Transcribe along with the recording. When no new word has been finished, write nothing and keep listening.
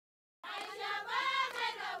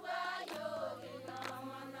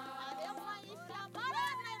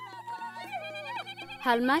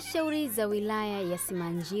Halmashauri za wilaya ya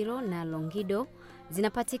Simanjiro na Longido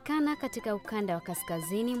zinapatikana katika ukanda wa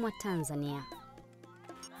kaskazini mwa Tanzania.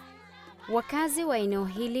 Wakazi wa eneo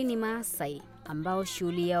hili ni Maasai ambao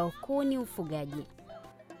shughuli yao kuu ni ufugaji.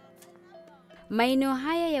 Maeneo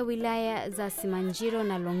haya ya wilaya za Simanjiro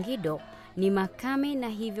na Longido ni makame na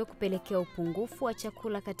hivyo kupelekea upungufu wa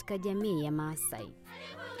chakula katika jamii ya Maasai.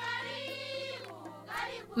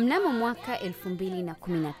 Mnamo mwaka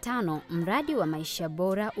 2015, mradi wa Maisha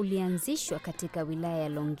Bora ulianzishwa katika wilaya ya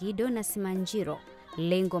Longido na Simanjiro.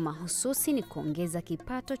 Lengo mahususi ni kuongeza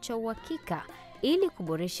kipato cha uhakika ili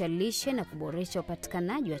kuboresha lishe na kuboresha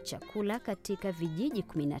upatikanaji wa chakula katika vijiji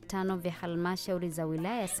 15 vya halmashauri za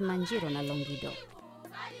wilaya ya Simanjiro na Longido.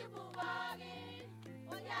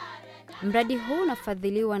 Mradi huu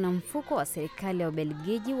unafadhiliwa na mfuko wa serikali ya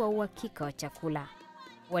Ubelgiji wa uhakika wa chakula.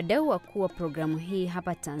 Wadau wakuu wa programu hii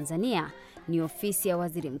hapa Tanzania ni ofisi ya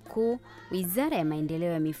Waziri Mkuu, Wizara ya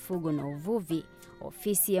Maendeleo ya Mifugo na Uvuvi,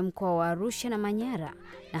 ofisi ya mkoa wa Arusha na Manyara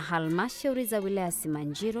na halmashauri za wilaya ya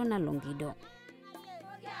Simanjiro na Longido.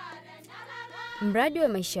 Mradi wa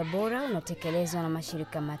Maisha Bora unatekelezwa na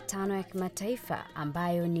mashirika 5 ya kimataifa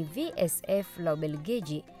ambayo ni VSF la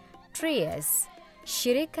Ubelgiji, TRIAS,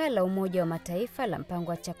 shirika la Umoja wa Mataifa la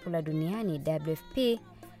Mpango wa Chakula Duniani WFP,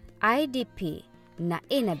 IDP na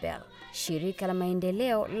Enabel, shirika la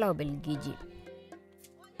maendeleo la Ubelgiji.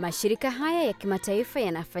 Mashirika haya ya kimataifa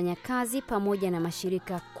yanafanya kazi pamoja na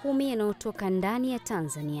mashirika 10 yanayotoka ndani ya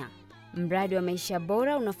Tanzania. Mradi wa Maisha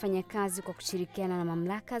Bora unafanya kazi kwa kushirikiana na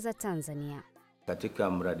mamlaka za Tanzania.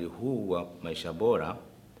 Katika mradi huu wa Maisha Bora,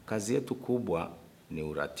 kazi yetu kubwa ni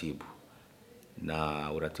uratibu.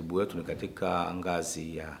 Na uratibu wetu ni katika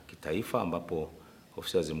ngazi ya kitaifa ambapo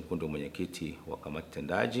ofisi ya Waziri Mkuu ndio mwenyekiti wa kamati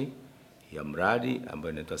tendaji ya mradi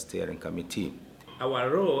ambayo inaitwa Steering Committee. Our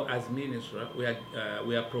role as minister,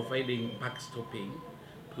 we are providing backstopping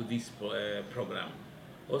to this program.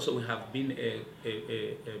 Also, we have been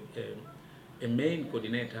a main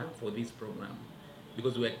coordinator for this program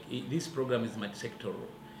because this program is multi-sectoral.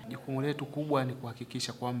 Jukumu letu kubwa ni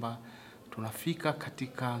kuhakikisha kwamba tunafika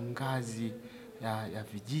katika ngazi ya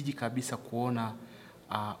vijiji kabisa kuona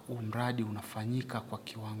mradi unafanyika kwa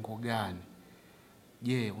kiwango gani.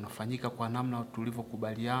 Je, unafanyika kwa namna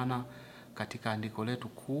tulivyokubaliana katika andiko letu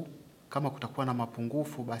kuu? Kama kutakuwa na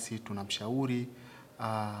mapungufu, basi tunamshauri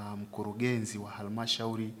mkurugenzi wa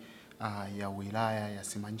halmashauri ya wilaya ya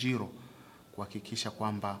Simanjiro kuhakikisha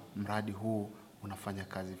kwamba mradi huu unafanya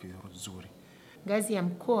kazi vizuri. Ngazi ya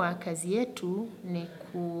mkoa, kazi yetu ni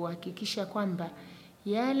kuhakikisha kwamba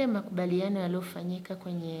yale makubaliano yaliyofanyika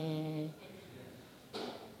kwenye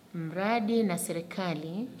mradi na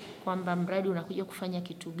serikali, kwamba mradi unakuja kufanya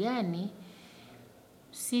kitu gani,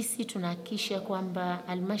 sisi tunahakikisha kwamba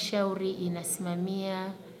halmashauri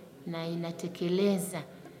inasimamia na inatekeleza.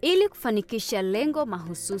 Ili kufanikisha lengo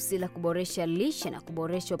mahususi la kuboresha lishe na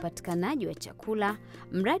kuboresha upatikanaji wa chakula,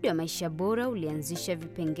 mradi wa Maisha Bora ulianzisha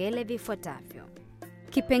vipengele vifuatavyo.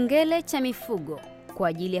 Kipengele cha mifugo kwa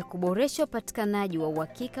ajili ya kuboresha upatikanaji wa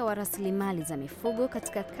uhakika wa rasilimali za mifugo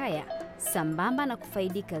katika kaya sambamba na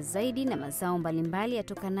kufaidika zaidi na mazao mbalimbali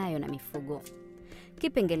yatokanayo na mifugo.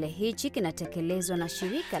 Kipengele hichi kinatekelezwa na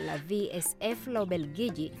shirika la VSF la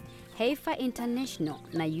Ubelgiji, Heifer International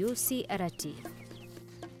na UCRT.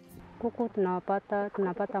 Kuku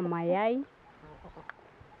tunapata mayai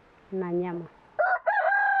na nyama.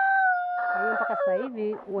 Kwa hiyo mpaka sasa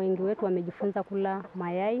hivi wengi wetu wamejifunza kula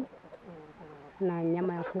mayai na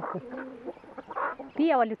nyama ya kuku.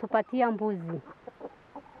 Pia walitupatia mbuzi.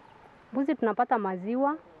 Mbuzi tunapata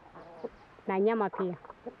maziwa na nyama pia.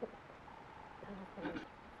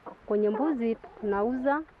 Kwenye mbuzi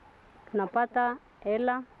tunauza, tunapata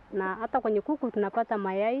hela, na hata kwenye kuku tunapata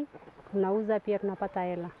mayai, tunauza pia tunapata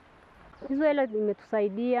hela. Hizo hela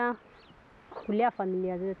zimetusaidia kulea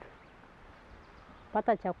familia zetu.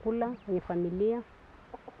 Pata chakula kwenye familia.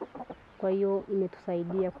 Kwa hiyo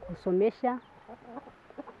imetusaidia kusomesha,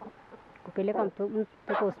 kupeleka mtoto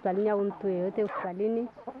hospitalini au mtu yeyote hospitalini,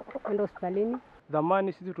 kwenda hospitalini.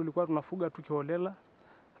 Zamani sisi tulikuwa tunafuga tu kiholela,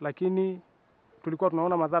 lakini tulikuwa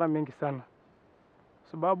tunaona madhara mengi sana.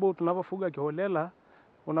 Sababu tunapofuga kiholela,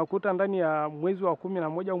 unakuta ndani ya mwezi wa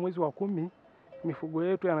 11 au mwezi wa 10 mifugo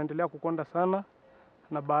yetu yanaendelea kukonda sana,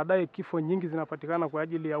 na baadaye kifo nyingi zinapatikana kwa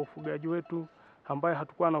ajili ya ufugaji wetu ambaye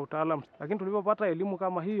hatukuwa na utaalamu. Lakini tulipopata elimu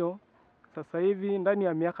kama hiyo, sasa hivi ndani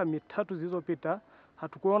ya miaka 3 zilizopita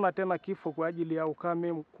hatukuona tena kifo kwa ajili ya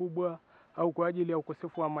ukame mkubwa au kwa ajili ya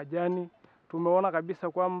ukosefu wa majani. Tumeona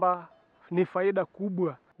kabisa kwamba ni faida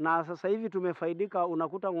kubwa. Na sasa hivi tumefaidika,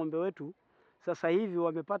 unakuta ng'ombe wetu sasa hivi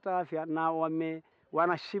wamepata afya na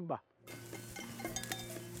wanashiba.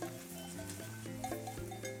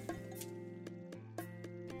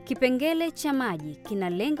 Kipengele cha maji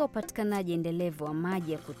kinalenga upatikanaji endelevu wa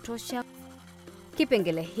maji ya kutosha.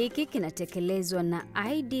 Kipengele hiki kinatekelezwa na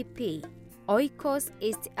IDP, Oikos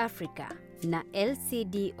East Africa na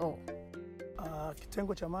LCDO.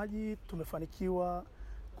 Kitengo cha maji tumefanikiwa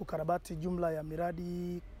kukarabati jumla ya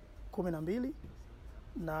miradi 12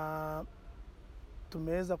 na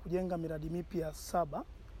tumeweza kujenga miradi mipya 7,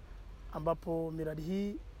 ambapo miradi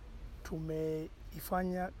hii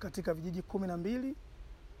tumeifanya katika vijiji 12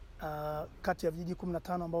 kati ya vijiji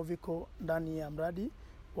 15 ambao viko ndani ya mradi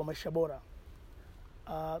wa Maisha Bora.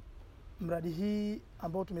 Mradi hii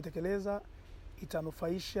ambao tumetekeleza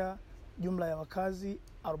itanufaisha jumla ya wakazi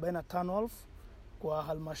 45,000 kwa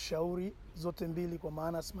halmashauri zote mbili, kwa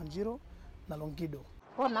maana Simanjiro na Longido.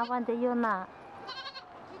 Ona kwante yona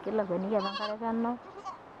kila gani ya bankaragano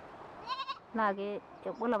nage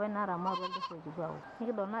ebola bena ramaro ndio jibao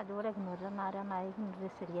nikidona jore kinora nara na ikinure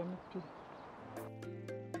seriani pi.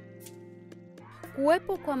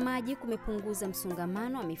 Kuwepo kwa maji kumepunguza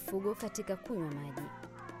msongamano wa mifugo katika kunywa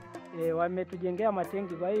maji. Wametujengea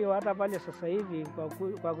matengi, kwa hiyo hata pale sasa hivi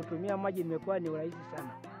kwa kutumia maji imekuwa ni rahisi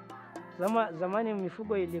sana. Zamani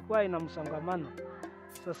mifugo ilikuwa ina msongamano.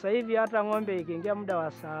 Sasa hivi hata ng'ombe ikiingia muda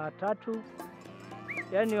wa saa 3,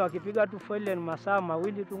 yani wakipiga tu foleni masaa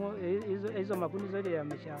mawili tu hizo makundi zote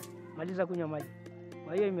yameshamaliza kunywa maji.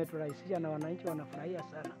 Kwa hiyo imeturahisisha na wananchi wanafurahia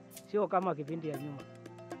sana. Sio kama kipindi ya nyuma.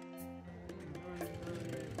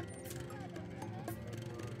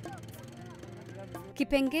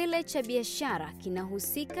 Kipengele cha biashara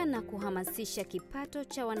kinahusika na kuhamasisha kipato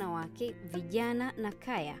cha wanawake, vijana na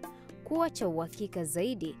kaya kuwa cha uhakika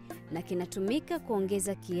zaidi, na kinatumika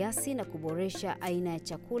kuongeza kiasi na kuboresha aina ya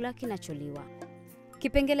chakula kinacholiwa.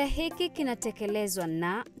 Kipengele hiki kinatekelezwa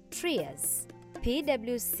na TRIAS,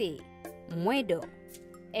 PWC, Mwedo,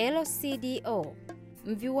 LCDO,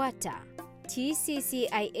 Mviwata,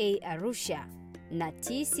 TCCIA Arusha na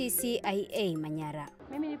TCCIA Manyara.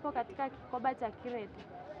 Mimi nipo katika kikoba cha Kirete.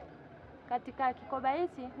 Katika kikoba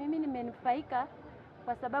hichi mimi nimenufaika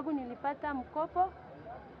kwa sababu nilipata mkopo,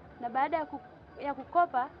 na baada ya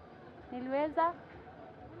kukopa niliweza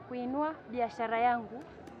kuinua biashara yangu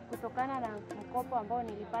kutokana na mkopo ambao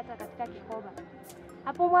nilipata katika kikoba.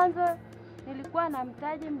 Hapo mwanzo nilikuwa na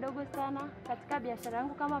mtaji mdogo sana katika biashara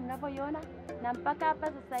yangu kama mnavyoiona, na mpaka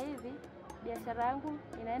hapa sasa hivi biashara yangu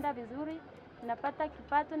inaenda vizuri, napata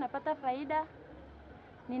kipato, napata faida.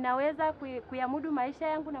 Ninaweza kuyamudu maisha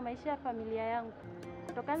yangu na maisha ya familia yangu.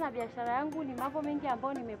 Kutokana na biashara yangu ni mambo mengi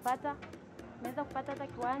ambayo nimepata. Nimeweza kupata hata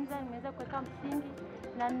kiwanja, nimeweza kuweka msingi,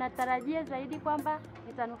 na ninatarajia zaidi kwamba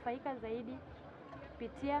nitanufaika zaidi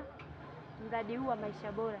kupitia mradi huu wa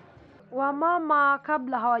Maisha Bora. Wamama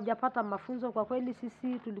kabla hawajapata mafunzo, kwa kweli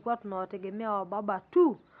sisi tulikuwa tunawategemea wababa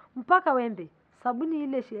tu mpaka wembe sabuni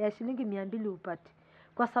ile ya shilingi 200 upate,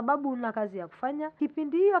 kwa sababu una kazi ya kufanya.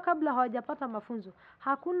 Kipindi hiyo kabla hawajapata mafunzo,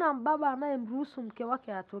 hakuna baba anayemruhusu mke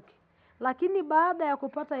wake atoke. Lakini baada ya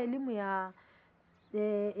kupata elimu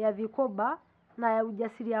ya vikoba na ya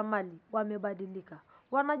ujasiriamali, wamebadilika.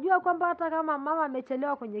 Wanajua kwamba hata kama mama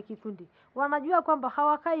amechelewa kwenye kikundi, wanajua kwamba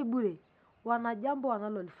hawakai bure, wana jambo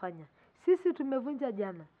wanalolifanya. Sisi tumevunja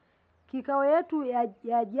jana. Kikao yetu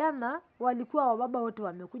ya jana walikuwa wababa wote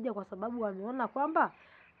wamekuja, kwa sababu wameona kwamba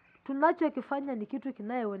tunachokifanya ni kitu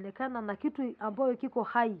kinayoonekana na kitu ambayo kiko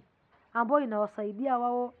hai, ambayo inawasaidia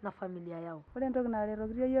wao na familia yao. Ore ntoki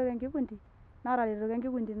naretokitio yiok enkikundi naaretoki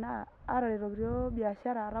enkikundi na aretokitio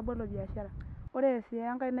biashara, arabolo biashara. Ore sii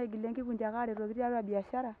enkae naigili enkikundi ake aretoki tiatua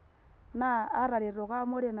biashara naa ataretoko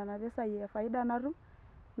amu ore nena pesai e faida natum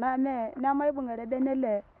nemaibung erebene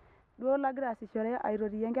ele duo lagira asishore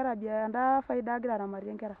aitotiyie nkera enda faida agira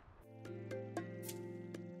aramatie nkera.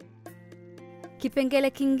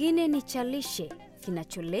 Kipengele kingine ni cha lishe,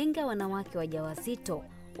 kinacholenga wanawake wajawazito,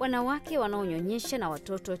 wanawake wanaonyonyesha na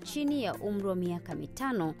watoto chini ya umri wa miaka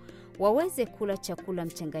 5 waweze kula chakula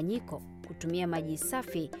mchanganyiko, kutumia maji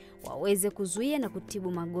safi, waweze kuzuia na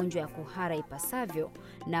kutibu magonjwa ya kuhara ipasavyo,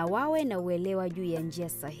 na wawe na uelewa juu ya njia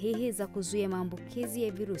sahihi za kuzuia maambukizi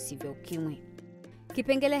ya virusi vya ukimwi.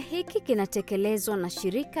 Kipengele hiki kinatekelezwa na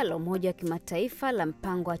shirika la Umoja wa Kimataifa la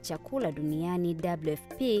Mpango wa Chakula Duniani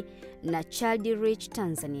WFP na Child Reach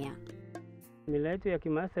Tanzania. Mila yetu ya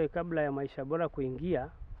Kimasai kabla ya Maisha Bora kuingia,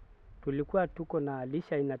 tulikuwa tuko na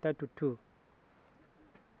lisha aina 3 tu.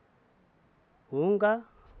 Unga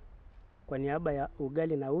kwa niaba ya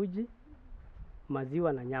ugali na uji,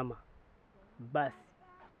 maziwa na nyama. Basi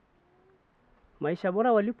Maisha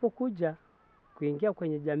Bora walipokuja kuingia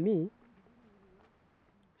kwenye jamii,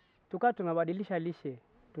 tukawa tunabadilisha lishe,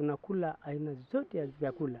 tunakula aina zote ya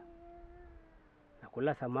vyakula.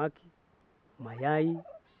 Nakula samaki, mayai,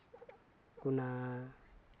 kuna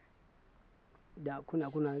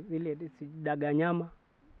vile daga nyama,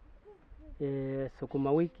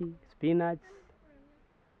 sukuma wiki, spinach,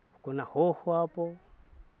 kuna hoho hapo.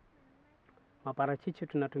 Maparachichi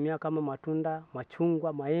tunatumia kama matunda,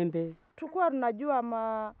 machungwa, maembe. Tulikuwa tunajua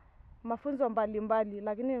mafunzo mbalimbali,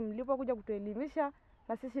 lakini mlipokuja kutuelimisha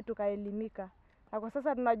na sisi tukaelimika. Na kwa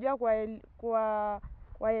sasa tunajua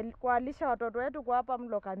kuwalisha watoto wetu kwa hapa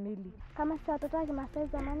mlo kamili. Kama sisi watoto wa Kimasai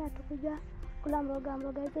zamani hatukujua kula mboga.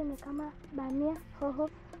 Mboga hizo ni kama bamia, hoho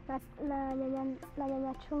na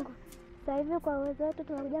nyanya chungu. Sasa hivi kwa uwezo wetu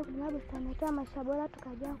tunakuja kulima bustani yetu ya Maisha Bora,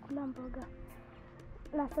 tukajua kula mboga.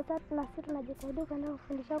 Na sasa sisi tunajitahidi kwenda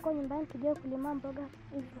kufundisha huko nyumbani tujue kulima mboga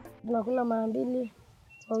hizo. Tunakula mara 2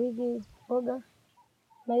 kwa wiki mboga.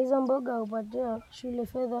 Na hizo mboga hupatia shule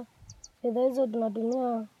fedha. Fedha hizo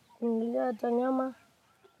tunatumia kununulia hata nyama,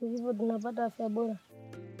 hivyo tunapata afya bora.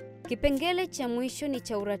 Kipengele cha mwisho ni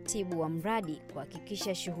cha uratibu wa mradi,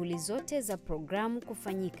 kuhakikisha shughuli zote za programu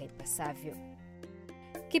kufanyika ipasavyo.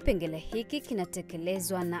 Kipengele hiki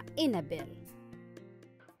kinatekelezwa na Enabel.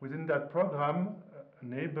 Within that program,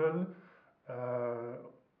 Enabel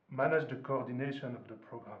manage the coordination of the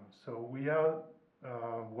program. So we are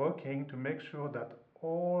working to make sure that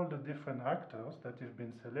all the different actors that have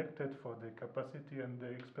been selected for their capacity and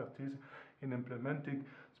their expertise in implementing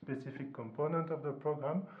specific component of the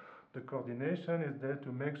program, the coordination is there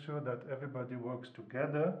to make sure that everybody works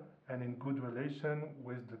together and in good relation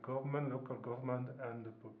with the government, local government and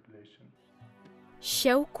the population.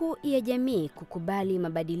 Shauku ya jamii kukubali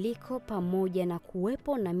mabadiliko pamoja na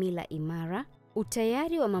kuwepo na mila imara,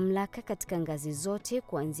 utayari wa mamlaka katika ngazi zote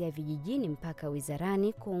kuanzia vijijini mpaka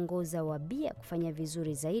wizarani kuongoza wabia kufanya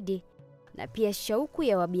vizuri zaidi, na pia shauku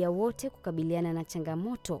ya wabia wote kukabiliana na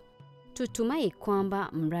changamoto. Tutumai kwamba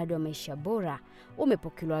mradi wa Maisha Bora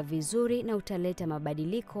umepokelewa vizuri na utaleta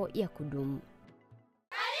mabadiliko ya kudumu.